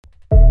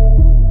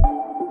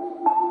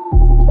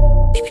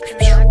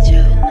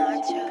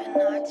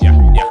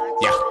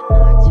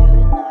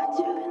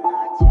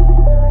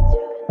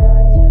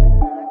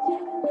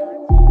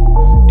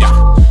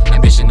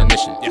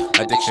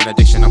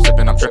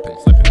tripping.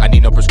 I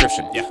need no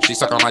prescription. She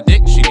suck on my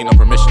dick, she need no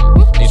permission.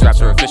 These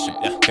raps are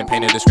efficient. Can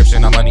paint a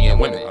description of money and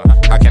women.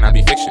 How can I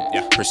be fiction?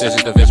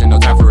 Precision division, no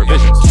time for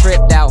revisions.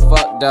 Tripped out,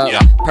 fucked up.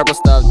 Purple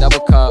stuff, double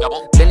cup.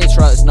 Bentley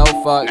trucks, no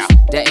fucks.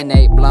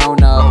 Detonate,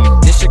 blown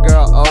up. This your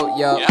girl, oh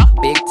yup.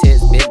 Big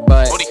tits, big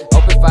butt.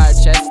 Open fire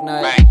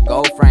chestnut.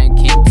 Gold frame,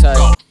 king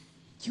tut.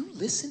 You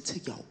listen to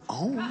your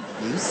own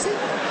music?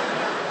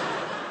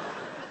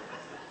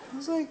 I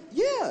was like,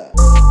 yeah.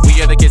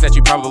 We are the kids that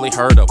you probably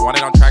heard of.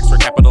 Wanted on tracks for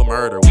capital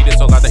murder. We did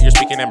so loud that you're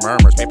speaking in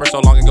murmurs. Paper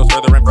so long it goes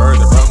further and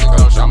further. Broken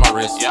coach on my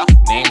wrist.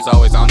 Names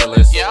always on the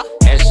list.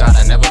 Headshot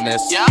I never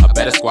miss. A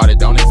better squad it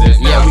don't exist.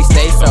 Yeah, we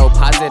stay so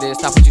positive.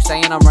 Stop what you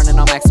saying, I'm running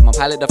on maximum.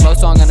 Pilot the flow,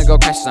 so I'm gonna go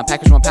crash some.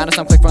 Package 1 pound or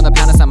some click from the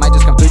pound. I might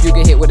just come through, you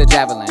get hit with a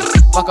javelin.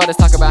 Fuck all this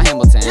talk about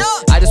Hamilton.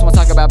 I just wanna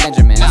talk about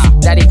Benjamin.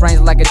 Daddy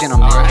frames like a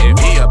gentleman. If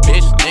he a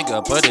bitch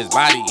nigga, put his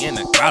body in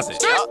the closet.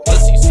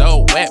 Pussy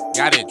so wet,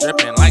 got it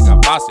dripping like a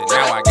faucet.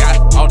 Now I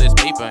got all this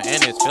paper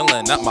and it's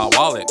filling up my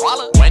wallet.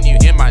 When you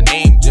hear my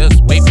name,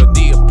 just wait for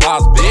the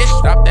applause, bitch.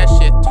 Stop that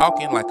shit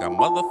talking like I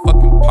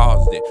motherfucking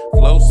paused it.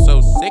 Flow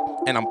so sick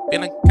and I'm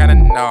feeling kinda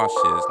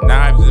nauseous.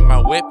 Knives in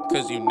my whip,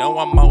 cause you know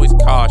I'm always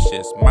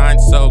cautious. Mine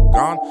so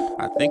gone,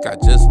 I think I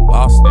just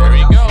lost it. There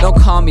you go. Don't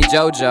call me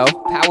JoJo,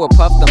 power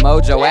puff the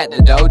mojo at the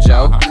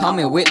dojo.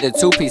 Coming with the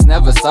 2-piece,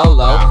 never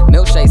solo.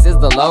 Milkshakes is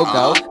the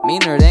logo,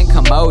 meaner than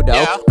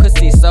Komodo.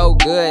 Pussy so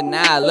good,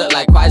 now I look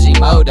like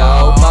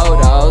Quasimodo.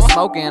 Photos,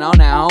 smoking on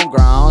that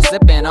homegrown,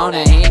 sipping on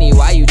that Henny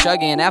while you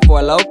chugging that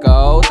for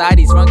loco.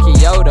 Thotties from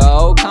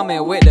Kyoto,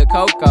 coming with the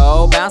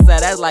cocoa. Bounce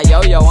that ass like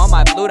yo-yo on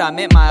my flute, I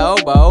meant my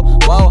oboe.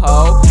 Whoa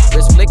ho,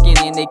 wrist flicking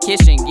in the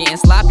kitchen, getting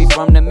sloppy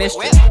from the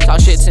mistress. Talk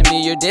shit to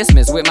me, you're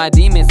dismissed with my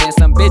demons and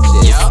some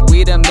bitches.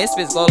 We the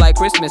misfits, glow like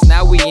Christmas,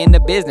 now we in the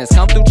business.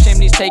 Come through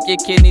chimneys, take your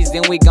kidneys,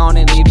 then we gone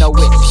and leave no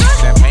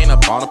witness. Champagne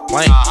up on a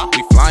plane,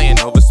 we flying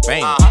over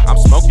Spain. I'm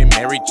smoking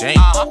Mary Jane,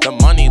 the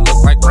money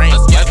look like rain.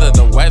 Whether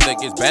the weather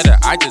gets better,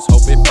 I just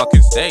hope it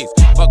fucking stays.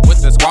 Fuck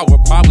with the squad, we'll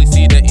probably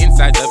see the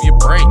insides of your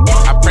brain.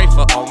 I pray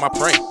for all my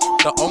prey,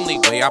 the only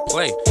way I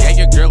play. Yeah,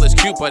 your girl is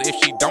cute, but if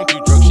she don't do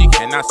drugs, she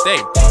cannot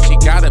stay. She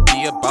gotta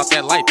be about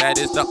that light, that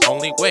is the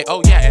only way.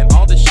 Oh yeah, and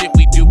all the shit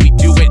we do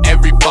it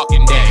every